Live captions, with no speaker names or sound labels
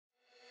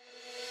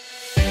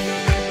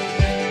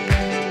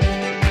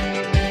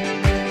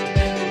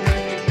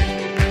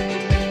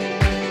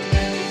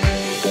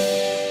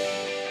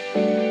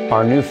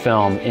Our new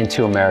film,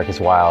 Into America's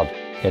Wild,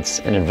 it's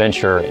an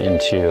adventure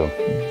into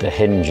the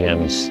hidden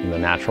gems and the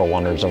natural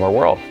wonders of our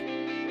world.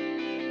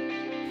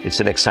 It's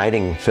an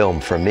exciting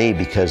film for me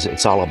because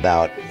it's all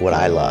about what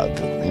I love,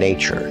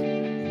 nature.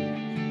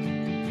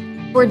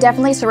 We're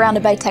definitely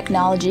surrounded by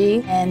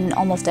technology in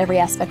almost every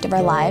aspect of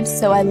our lives,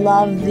 so I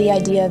love the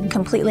idea of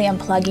completely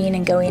unplugging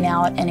and going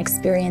out and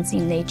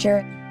experiencing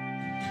nature.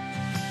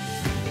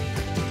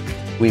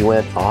 We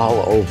went all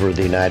over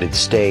the United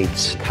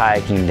States.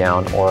 Kayaking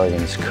down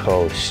Oregon's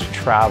coast,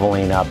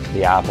 traveling up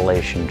the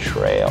Appalachian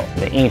Trail,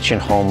 the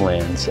ancient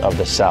homelands of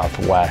the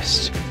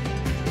Southwest.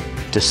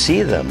 To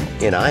see them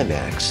in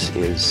IMAX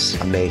is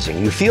amazing.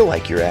 You feel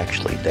like you're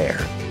actually there.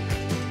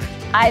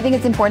 I think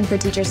it's important for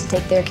teachers to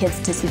take their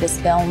kids to see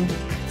this film.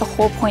 The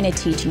whole point of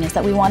teaching is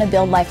that we want to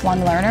build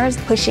lifelong learners.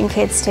 Pushing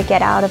kids to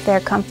get out of their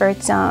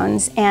comfort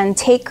zones and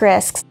take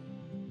risks.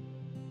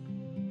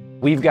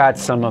 We've got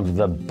some of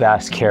the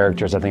best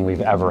characters I think we've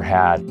ever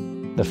had.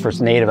 The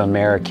first Native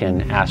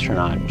American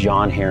astronaut,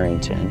 John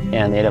Herrington,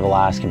 and Native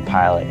Alaskan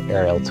pilot,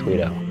 Ariel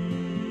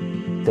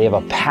Tweto. They have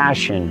a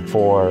passion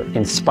for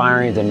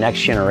inspiring the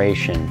next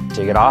generation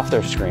to get off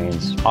their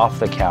screens,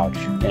 off the couch,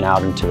 and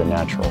out into the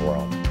natural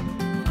world.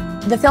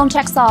 The film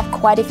checks off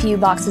quite a few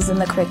boxes in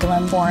the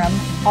curriculum for them,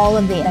 all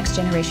of the next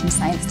generation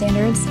science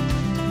standards.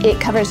 It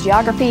covers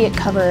geography, it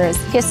covers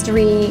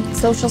history,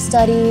 social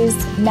studies,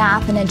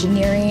 math and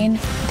engineering.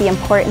 The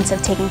importance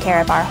of taking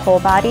care of our whole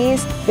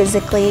bodies,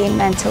 physically,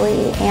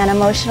 mentally, and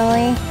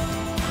emotionally.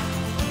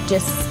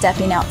 Just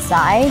stepping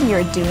outside,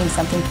 you're doing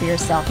something for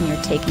yourself and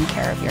you're taking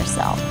care of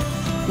yourself.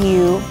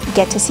 You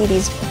get to see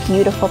these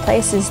beautiful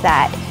places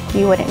that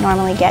you wouldn't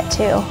normally get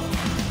to.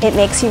 It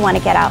makes you want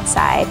to get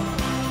outside.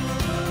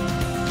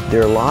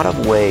 There are a lot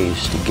of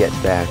ways to get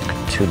back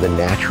to the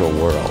natural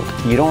world.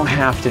 You don't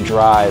have to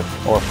drive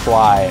or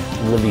fly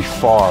really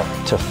far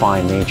to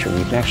find nature.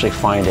 You can actually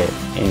find it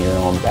in your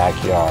own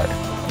backyard.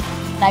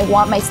 I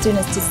want my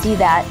students to see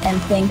that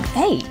and think,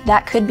 hey,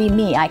 that could be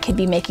me. I could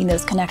be making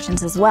those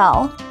connections as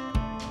well.